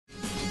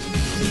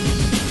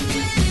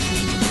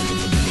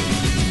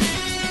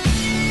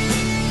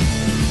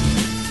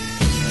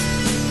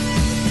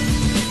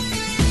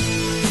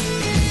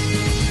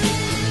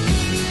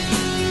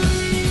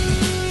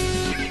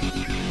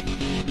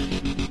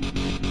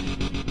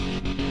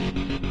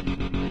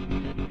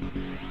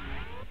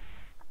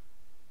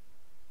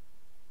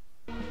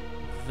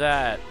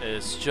That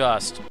is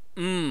just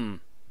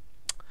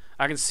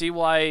I can see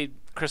why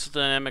Crystal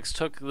Dynamics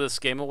took this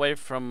game away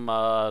from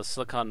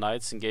Silicon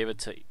Knights and gave it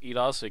to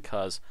Eidos,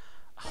 because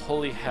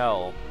holy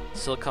hell,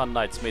 Silicon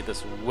Knights made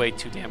this way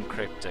too damn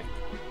cryptic.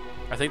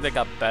 I think they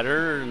got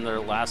better in their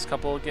last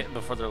couple of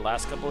before their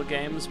last couple of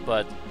games,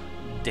 but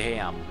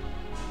damn,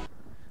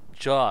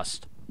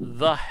 just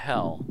the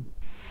hell.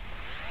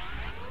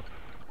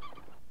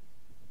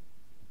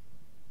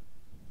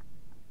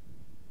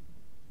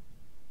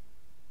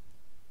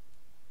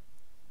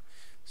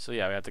 So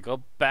yeah, we have to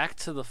go back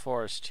to the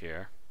forest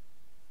here.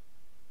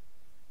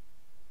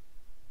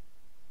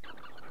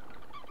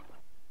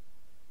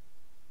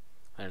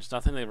 There's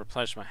nothing to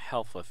replenish my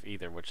health with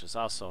either, which is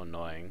also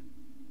annoying.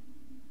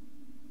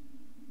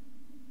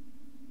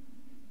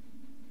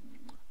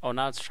 Oh,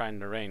 now it's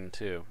trying to rain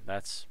too.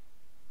 That's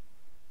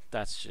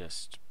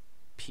just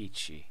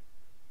peachy.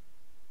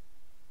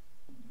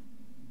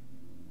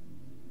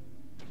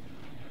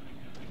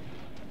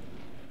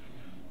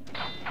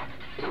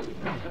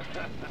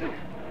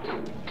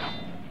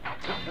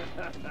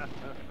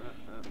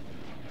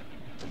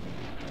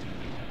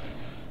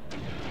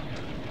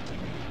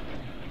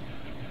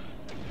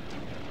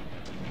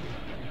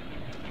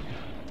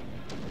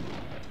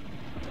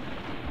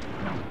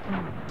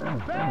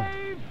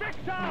 Save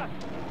Victor!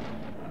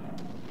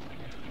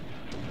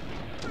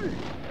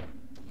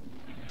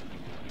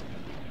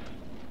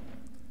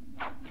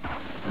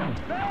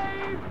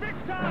 Save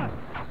Victor!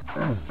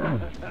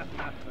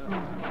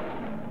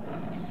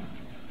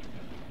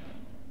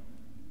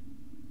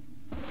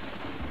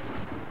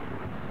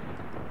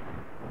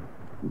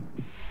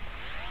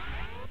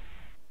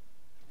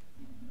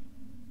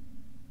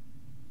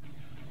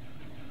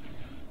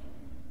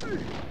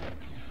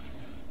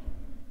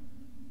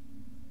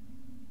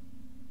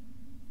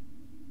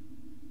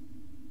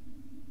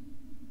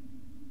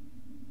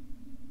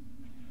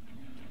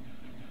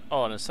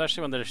 Oh, and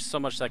especially when there's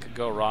so much that could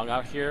go wrong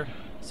out here,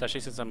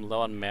 especially since I'm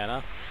low on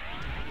mana.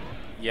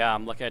 Yeah,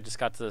 I'm lucky I just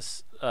got to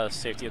this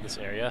safety of this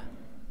area.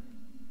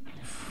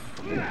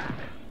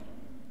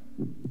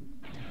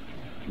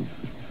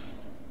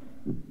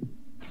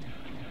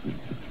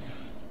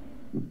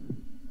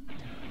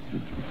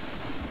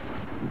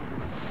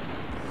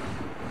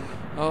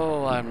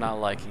 Oh, I'm not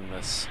liking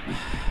this.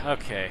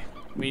 Okay,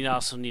 we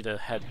also need to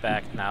head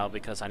back now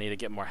because I need to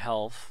get more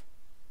health.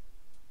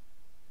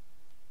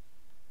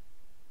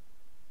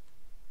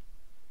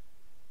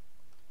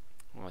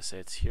 I want to say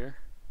it's here.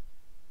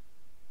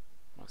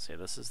 I want to say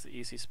this is the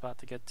easy spot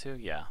to get to.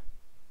 Yeah.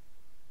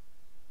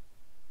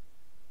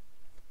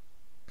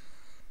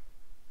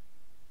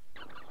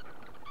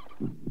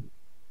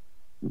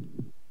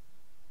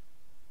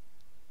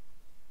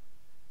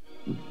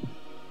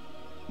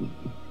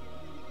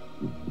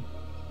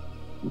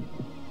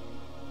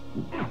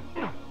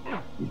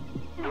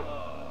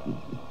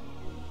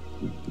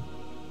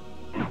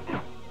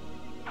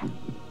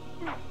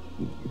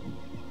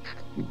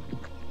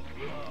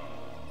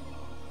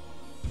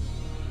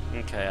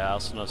 Okay, I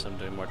also notice I'm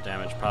doing more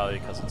damage, probably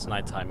because it's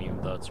nighttime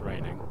even though it's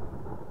raining.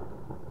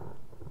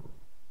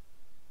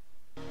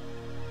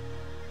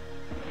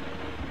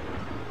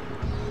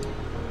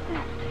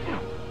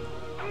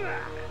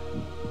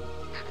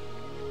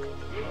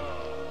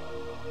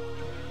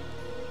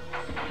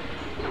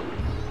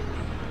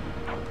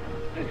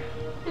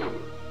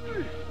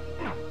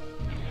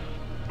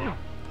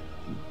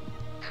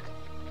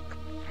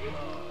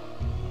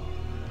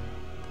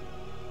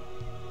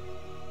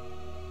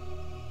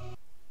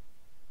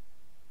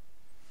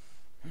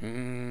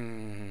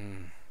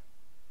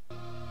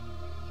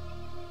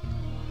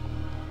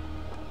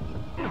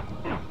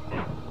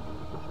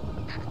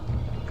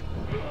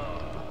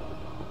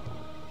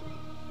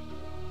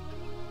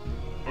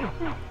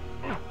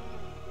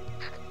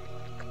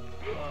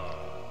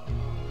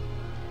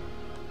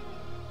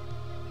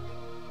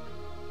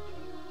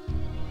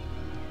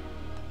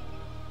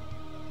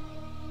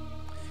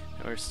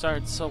 We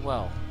started so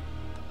well.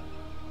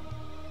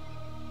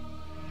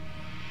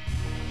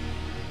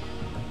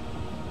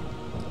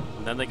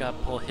 And then they got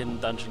pull hidden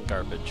dungeon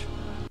garbage.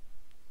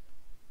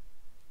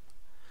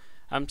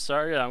 I'm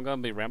sorry, I'm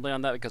gonna be rambling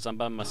on that because I'm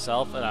by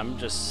myself and I'm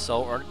just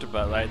so irked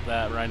about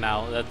that right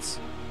now. That's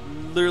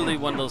literally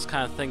one of those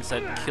kind of things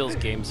that kills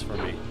games for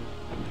me.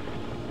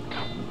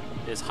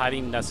 Is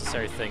hiding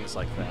necessary things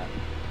like that.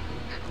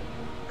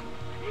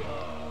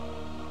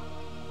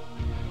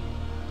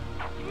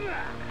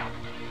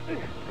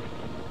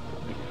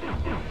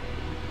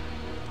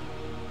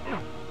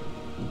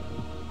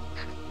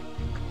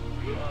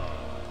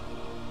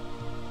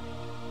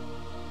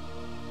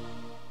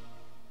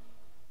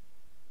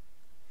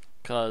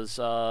 Because,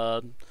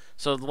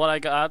 so what I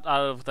got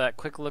out of that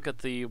quick look at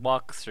the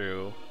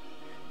walkthrough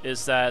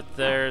is that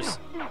there's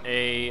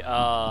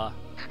a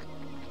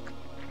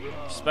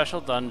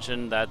special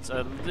dungeon that's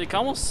it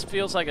almost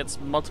feels like it's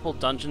multiple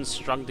dungeons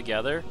strung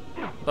together,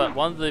 but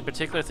one of the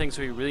particular things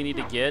we really need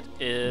to get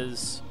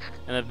is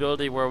an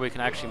ability where we can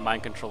actually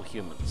mind control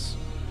humans.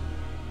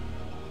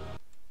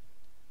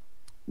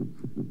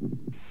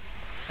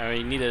 And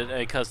we need it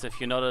because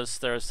if you notice,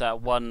 there's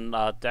that one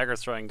dagger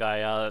throwing guy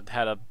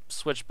had a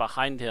switch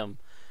behind him,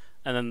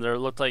 and then there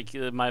looked like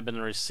it might have been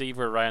a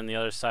receiver right on the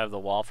other side of the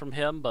wall from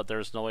him, but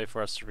there's no way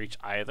for us to reach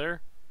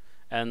either.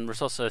 And we're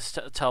supposed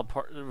to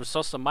teleport. We're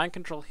supposed to mind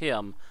control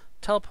him,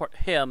 teleport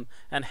him,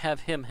 and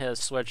have him hit a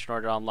switch in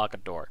order to unlock a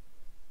door.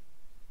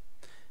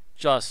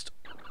 Just,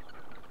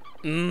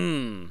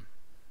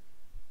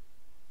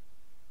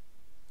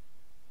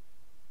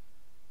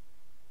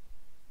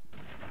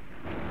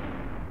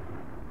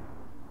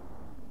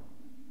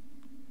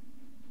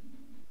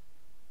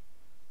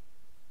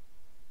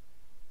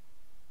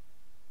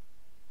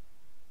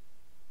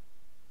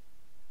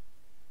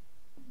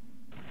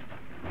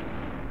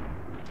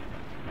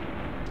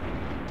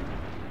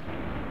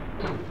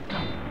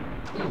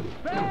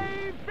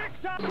 Babe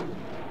Victor!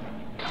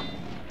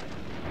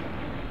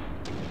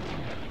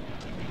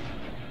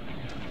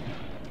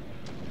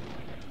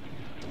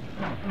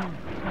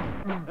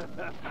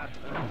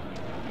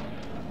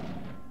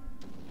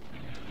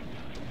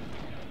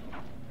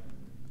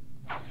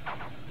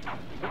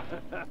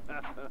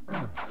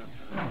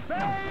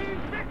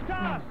 Babe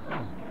Victor!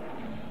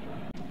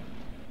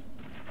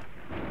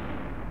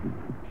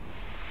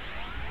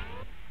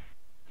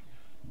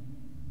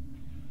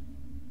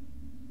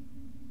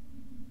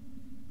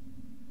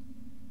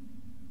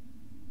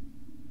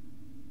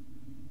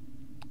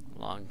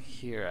 along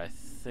here, I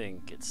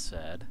think it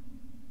said.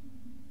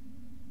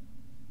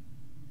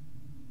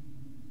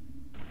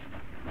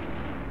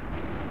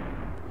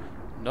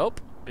 Nope,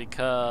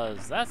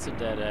 because that's a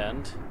dead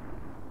end.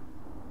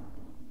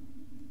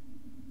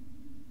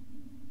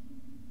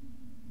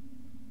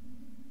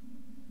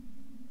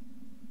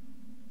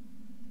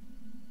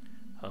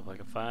 Hope I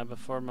can find it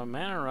before my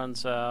mana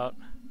runs out.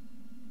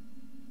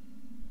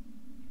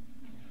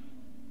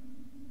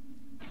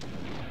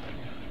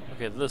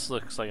 Okay, this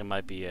looks like it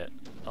might be it.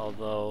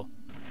 Although,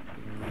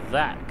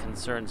 that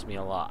concerns me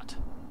a lot.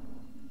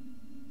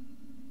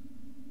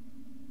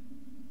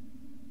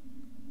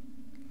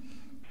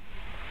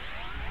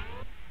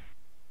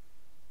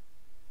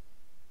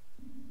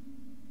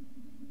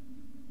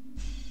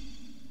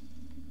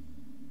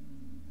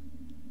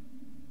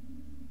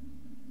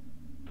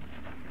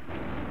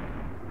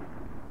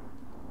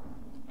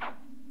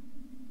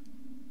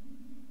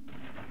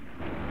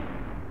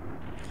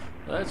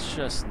 Let's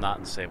just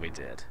not say we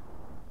did.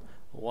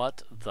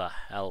 What the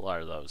hell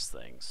are those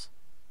things?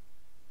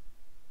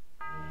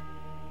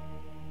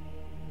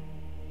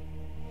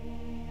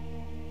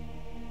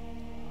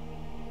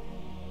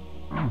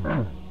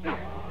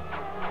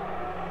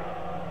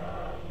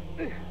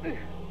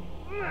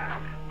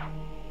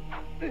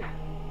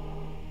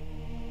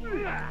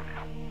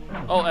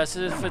 Oh, as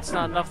if it's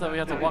not enough that we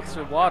have to walk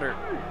through water.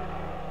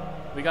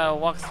 We gotta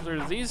walk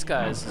through these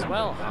guys as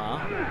well, huh?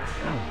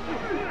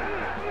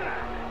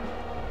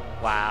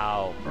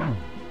 Wow.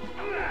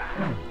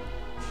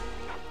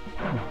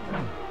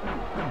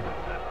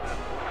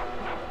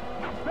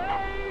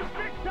 Babe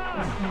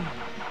Victor!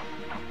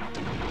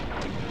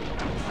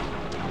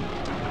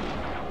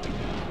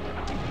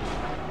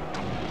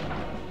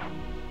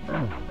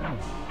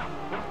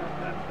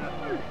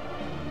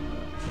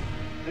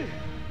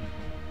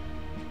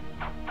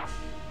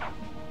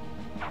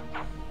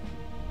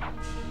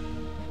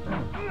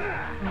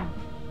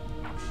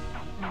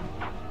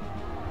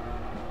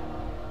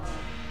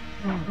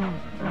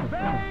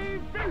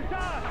 Babe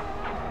Victor!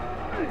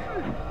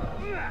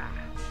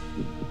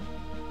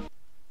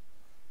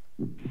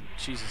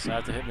 Jesus, I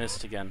have to hit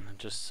mist again,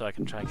 just so I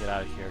can try and get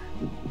out of here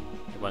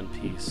in one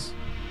piece.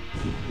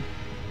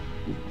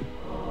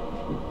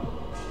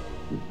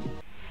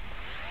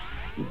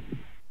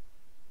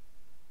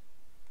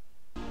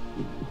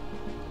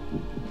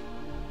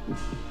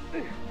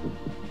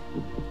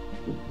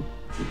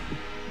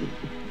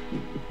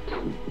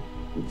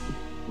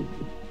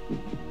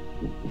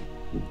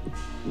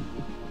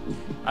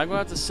 I'm gonna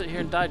have to sit here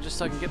and die just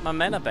so I can get my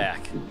mana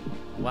back.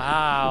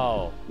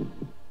 Wow.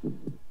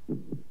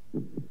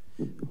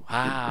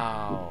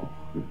 Wow.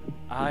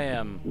 I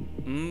am.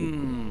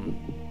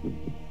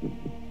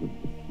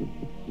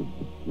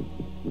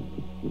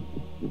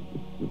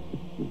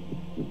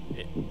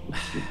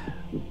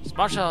 As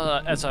much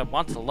as I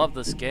want to love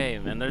this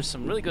game, and there's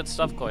some really good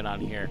stuff going on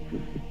here,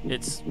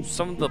 it's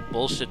some of the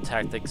bullshit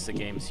tactics the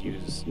games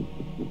use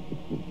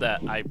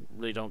that I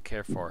really don't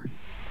care for.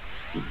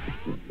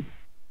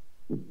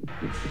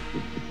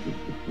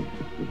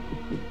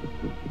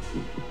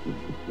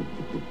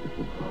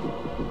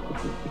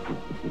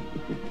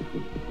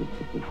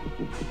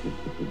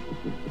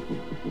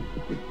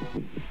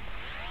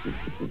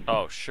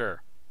 Oh,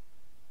 sure.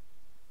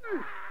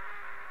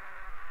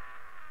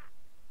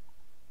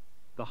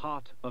 The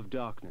Heart of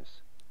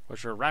Darkness.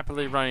 Which we're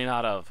rapidly running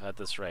out of at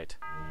this rate.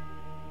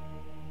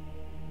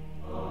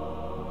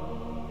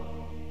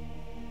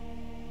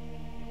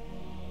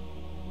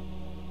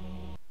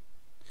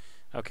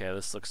 Okay,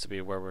 this looks to be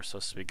where we're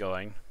supposed to be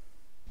going.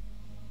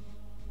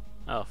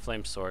 Oh,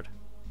 flame sword.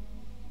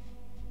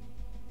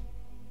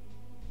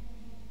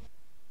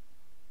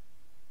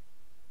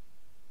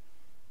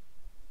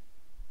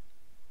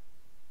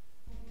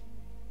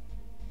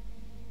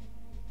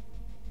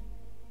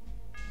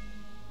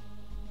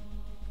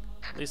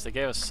 At least they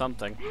gave us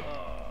something.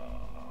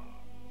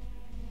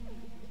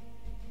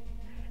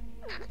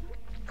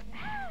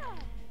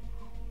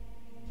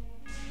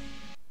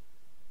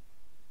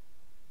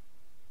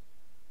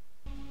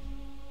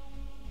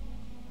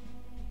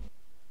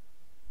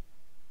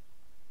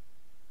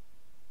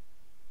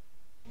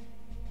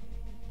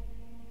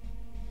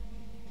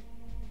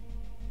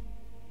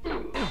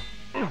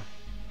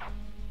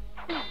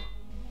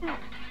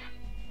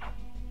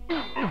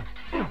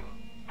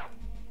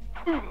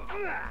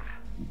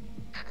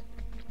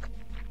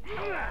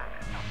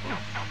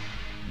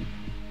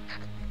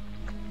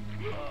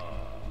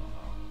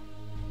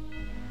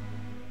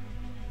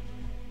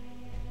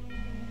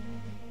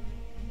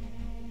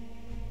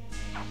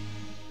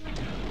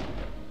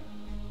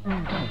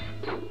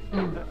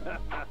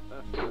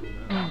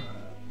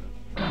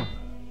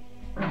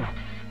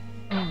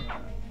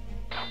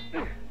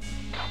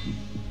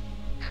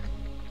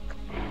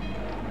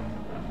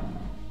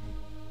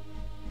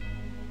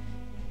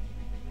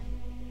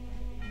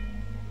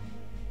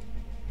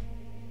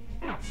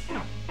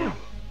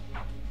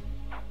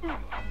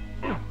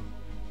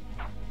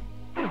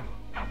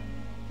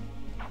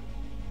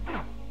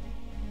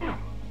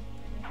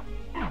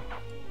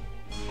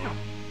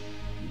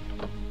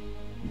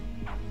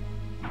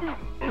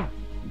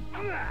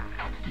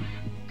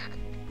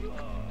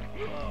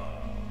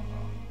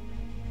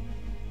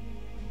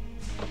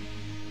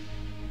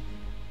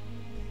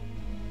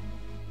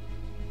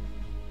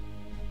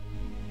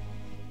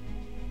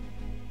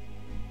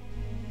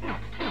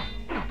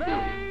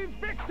 Babe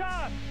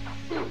Victor!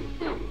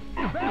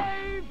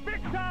 Babe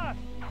Victor!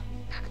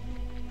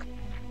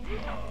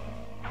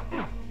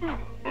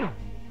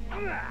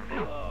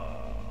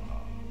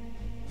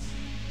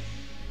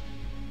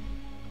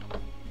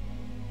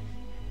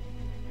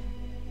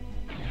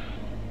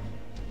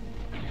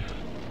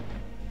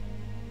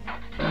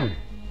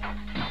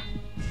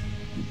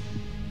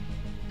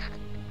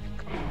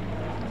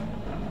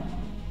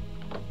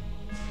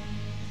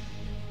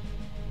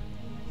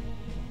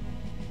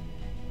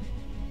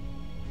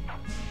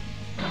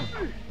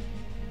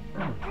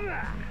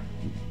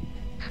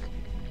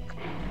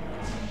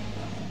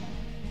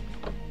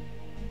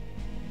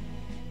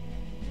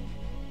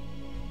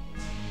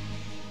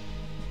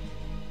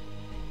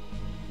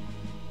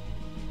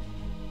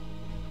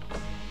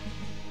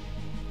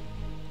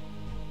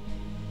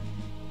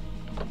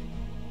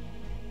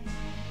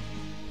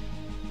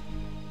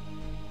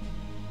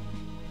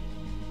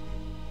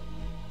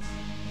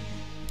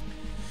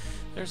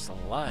 There's a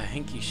lot of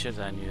hinky shit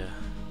I need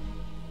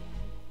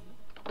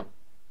to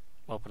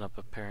open up,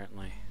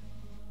 apparently.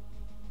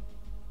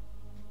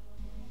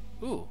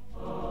 Ooh.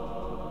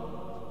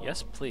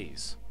 Yes,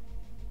 please.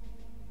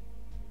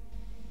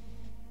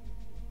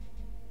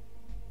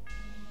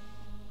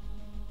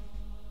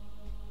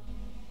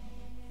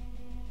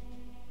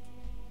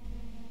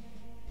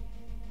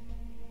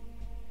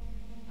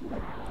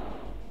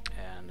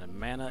 And a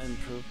mana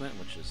improvement,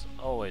 which is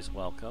always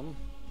welcome.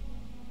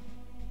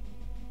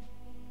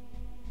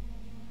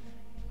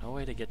 No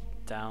way to get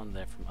down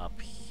there from up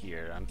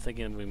here. I'm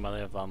thinking we might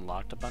have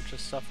unlocked a bunch of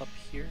stuff up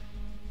here.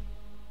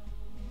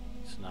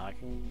 So now I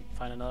can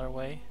find another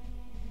way.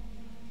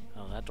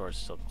 Oh, that door's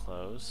still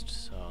closed,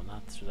 so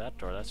not through that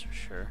door, that's for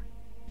sure.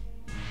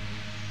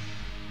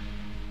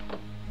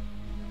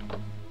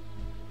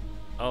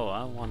 Oh,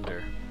 I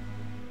wonder.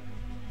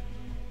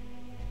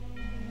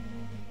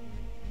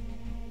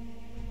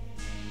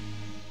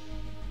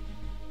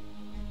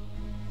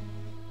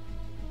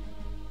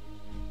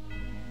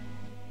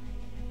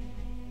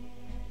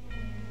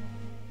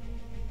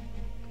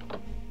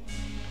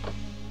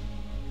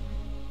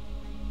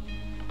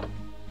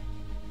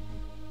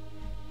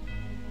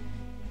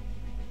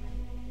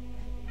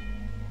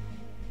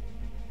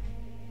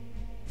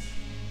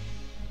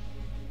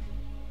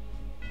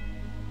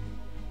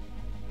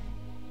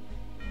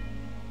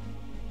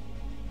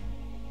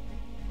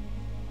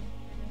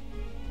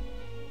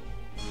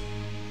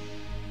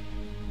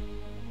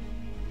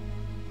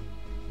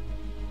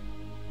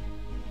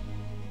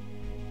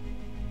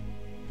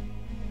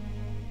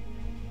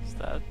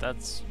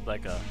 That's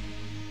like a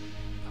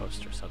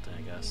post or something,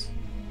 I guess.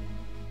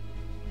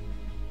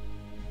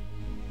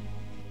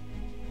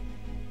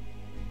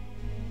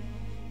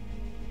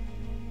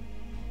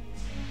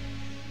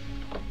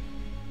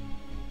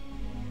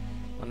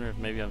 Wonder if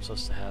maybe I'm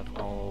supposed to have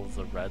all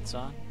the reds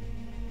on.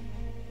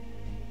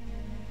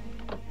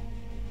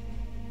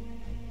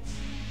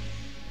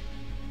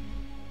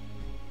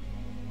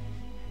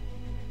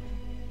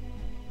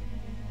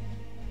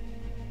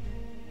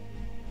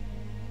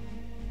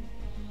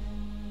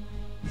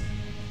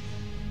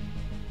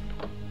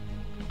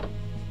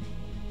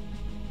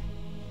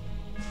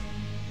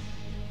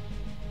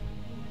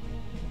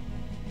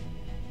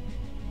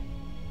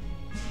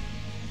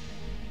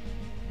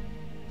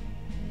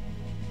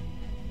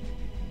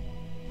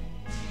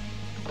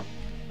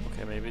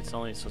 Okay, maybe it's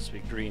only supposed to be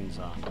greens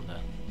on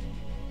then.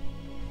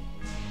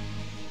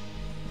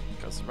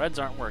 Because the reds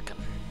aren't working.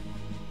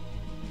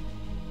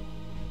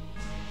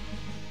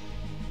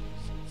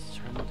 So let's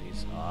turn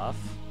these off.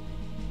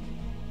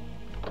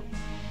 Turn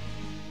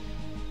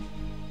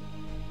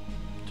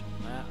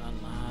that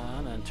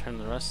on and turn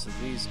the rest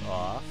of these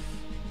off.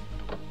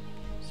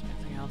 Is there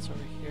anything else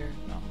over here?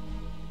 No.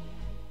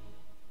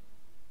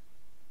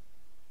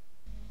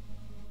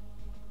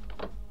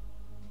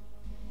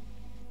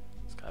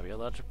 It's gotta be a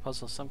logic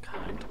puzzle of some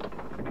kind.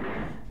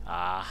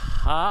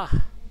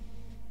 Aha!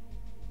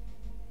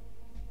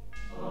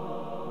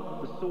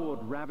 The sword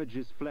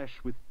ravages flesh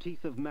with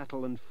teeth of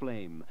metal and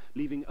flame,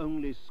 leaving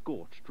only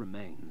scorched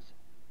remains.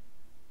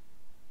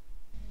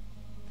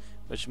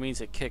 Which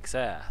means it kicks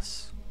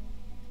ass.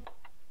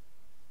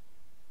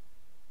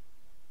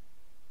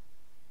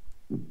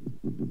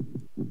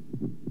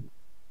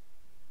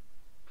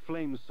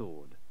 Flame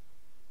sword.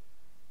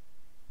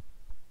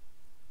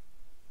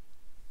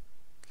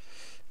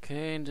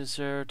 Kain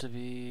deserved to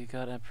be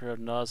God Emperor of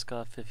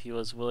Nosgoth if he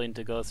was willing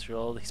to go through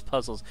all these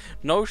puzzles.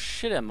 No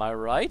shit, am I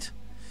right?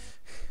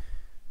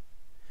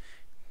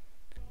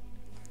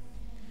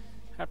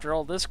 After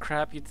all this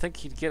crap, you'd think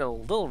he'd get a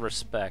little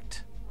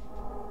respect.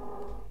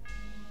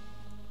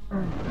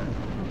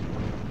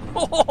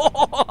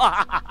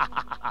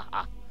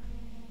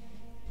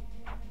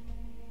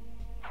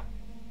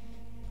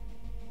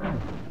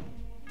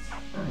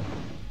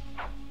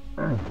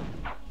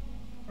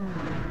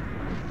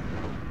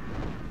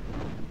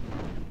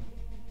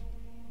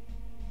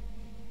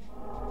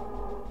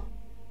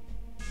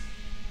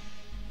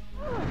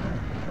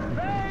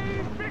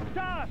 They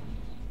Victus!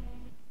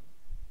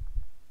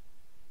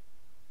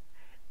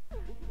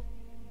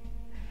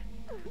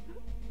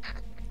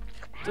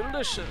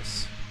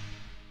 Delicious.